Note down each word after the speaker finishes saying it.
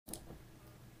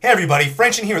Hey everybody,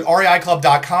 Frank Chen here with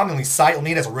REIClub.com, the only site you'll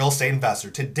need as a real estate investor.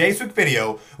 Today's quick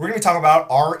video, we're going to be talking about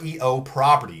REO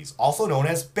properties, also known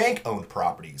as bank-owned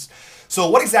properties. So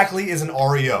what exactly is an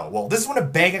REO? Well, this is when a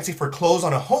bank actually forecloses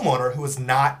on a homeowner who has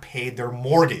not paid their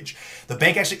mortgage. The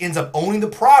bank actually ends up owning the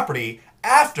property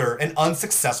after an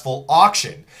unsuccessful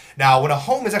auction. Now, when a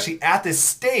home is actually at this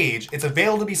stage, it's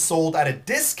available to be sold at a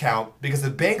discount because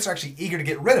the banks are actually eager to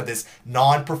get rid of this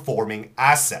non-performing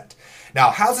asset. Now,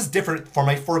 how is this different from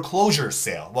a foreclosure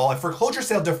sale? Well, a foreclosure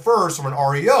sale differs from an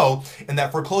REO in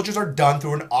that foreclosures are done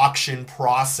through an auction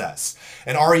process.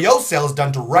 An REO sale is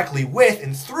done directly with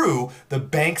and through the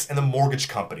banks and the mortgage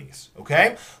companies,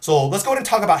 okay? So let's go ahead and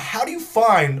talk about how do you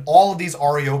find all of these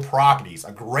REO properties.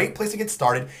 A great place to get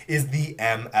started is the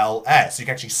MLS. So you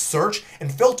can actually search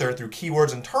and filter through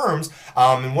keywords and terms,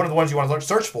 and one of the ones you want to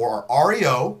search for are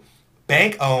REO,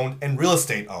 bank-owned, and real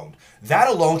estate-owned. That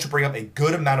alone should bring up a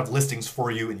good amount of listings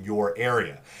for you in your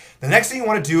area. The next thing you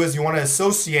want to do is you want to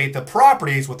associate the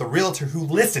properties with the realtor who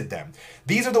listed them.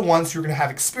 These are the ones who are going to have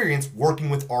experience working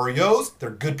with REOs. They're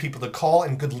good people to call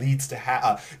and good leads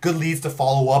to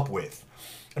follow up with.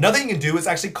 Another thing you can do is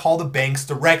actually call the banks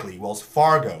directly, Wells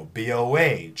Fargo,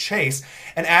 BOA, Chase,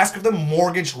 and ask of the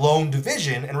mortgage loan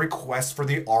division and request for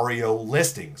the REO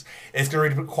listings. It's going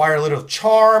to require a little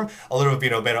charm, a little,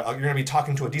 you're going to be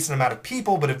talking to a decent amount of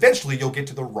people, but eventually you'll get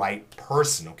to the right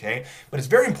person, okay? But it's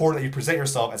very important that you present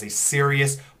yourself as a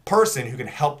serious person who can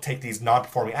help take these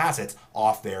non-performing assets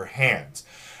off their hands.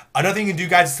 Another thing you can do,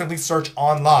 guys, is simply search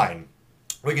online.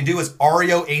 What you can do is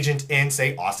REO agent in,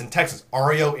 say, Austin, Texas,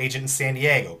 REO agent in San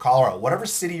Diego, Colorado, whatever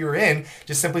city you're in,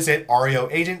 just simply say REO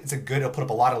agent. It'll put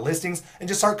up a lot of listings and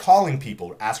just start calling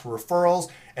people, ask for referrals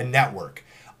and network.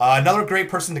 Another great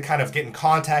person to kind of get in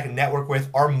contact and network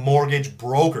with are mortgage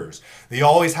brokers. They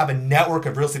always have a network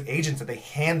of real estate agents that they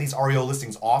hand these REO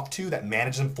listings off to that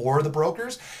manage them for the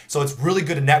brokers. So it's really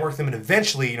good to network them, and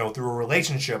eventually, through a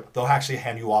relationship, they'll actually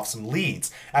hand you off some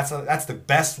leads. That's the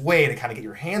best way to kind of get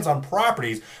your hands on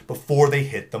properties before they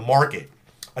hit the market.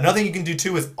 Another thing you can do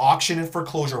too is auction and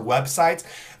foreclosure websites.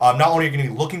 Not only are you going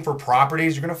to be looking for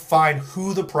properties, you're going to find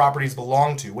who the properties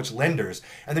belong to, which lenders,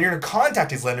 and then you're going to contact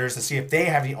these lenders to see if they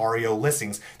have any REO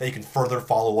listings that you can further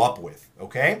follow up with,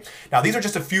 okay? Now, these are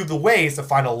just a few of the ways to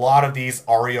find a lot of these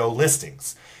REO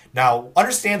listings. Now,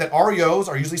 understand that REOs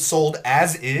are usually sold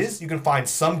as is. You can find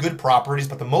some good properties,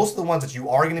 but most of the ones that you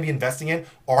are going to be investing in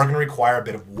are going to require a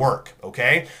bit of work,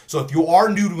 okay? So if you are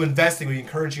new to investing, we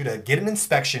encourage you to get an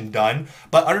inspection done,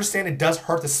 but understand it does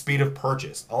hurt the speed of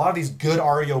purchase. A lot of these good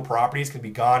REO properties can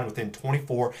be gone within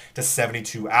 24 to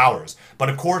 72 hours. But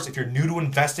of course, if you're new to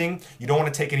investing, you don't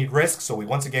want to take any risks, so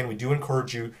once again, we do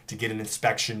encourage you to get an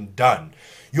inspection done.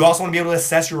 You also want to be able to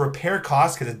assess your repair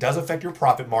costs because it does affect your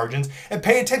profit margins, and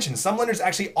pay attention. Some lenders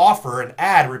actually offer and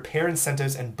add repair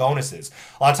incentives and bonuses.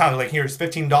 A lot of times, like, here's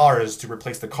 $15 to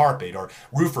replace the carpet or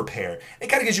roof repair. It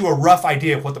kind of gives you a rough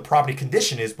idea of what the property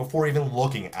condition is before even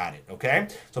looking at it, okay?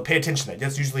 So pay attention to that.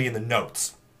 That's usually in the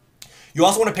notes. You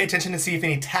also want to pay attention to see if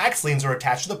any tax liens are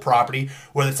attached to the property,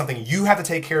 whether it's something you have to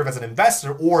take care of as an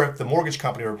investor or if the mortgage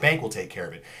company or bank will take care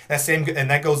of it.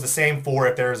 That goes the same for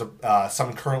if there's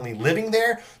someone currently living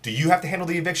there. Do you have to handle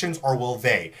the evictions or will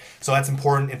they? So that's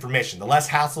important information. The less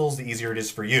hassles, the easier it is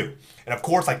for you. And of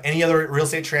course, like any other real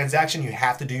estate transaction, you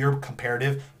have to do your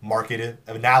comparative market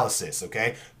analysis,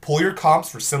 okay? Pull your comps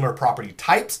for similar property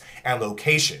types and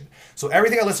location. So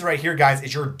everything I listed right here, guys,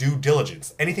 is your due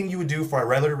diligence. Anything you would do for a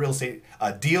regular real estate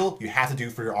deal, you have to do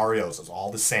for your REOs. It's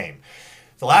all the same.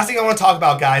 The last thing I want to talk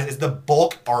about, guys, is the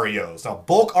bulk REOs. Now,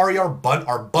 bulk REO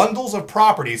are bundles of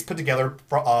properties put together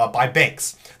by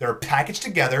banks. They're packaged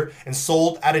together and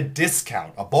sold at a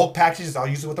discount. A bulk package is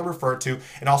usually what they're referred to,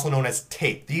 and also known as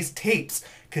tape. These tapes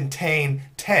contain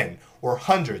 10 or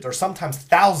hundreds or sometimes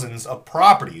thousands of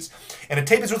properties. And a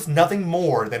tape is just nothing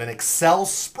more than an Excel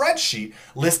spreadsheet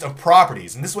list of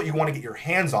properties. And this is what you want to get your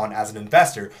hands on as an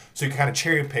investor so you can kind of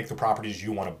cherry pick the properties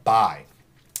you want to buy.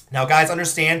 Now, guys,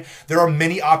 understand there are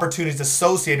many opportunities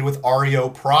associated with REO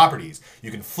properties. You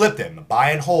can flip them,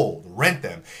 buy and hold, rent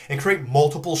them, and create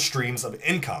multiple streams of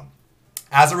income.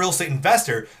 As a real estate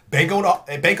investor,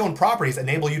 bank-owned properties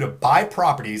enable you to buy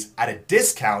properties at a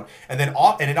discount, and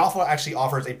it also actually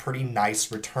offers a pretty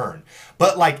nice return.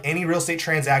 But like any real estate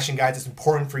transaction, guys, it's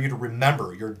important for you to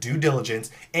remember your due diligence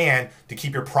and to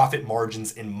keep your profit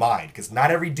margins in mind, because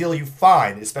not every deal you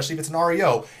find, especially if it's an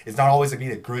REO, is not always going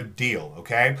to be a good deal,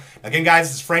 okay? Again, guys,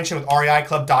 this is Frank Chen with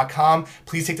REIClub.com.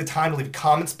 Please take the time to leave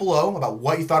comments below about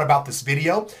what you thought about this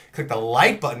video. Click the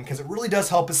like button because it really does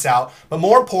help us out. But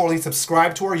more importantly, subscribe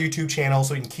subscribe to our YouTube channel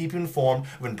so we can keep you informed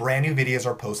when brand new videos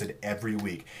are posted every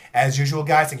week. As usual,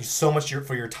 guys, thank you so much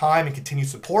for your time and continued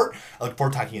support. I look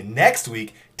forward to talking to you next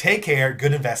week. Take care,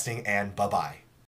 good investing, and bye-bye.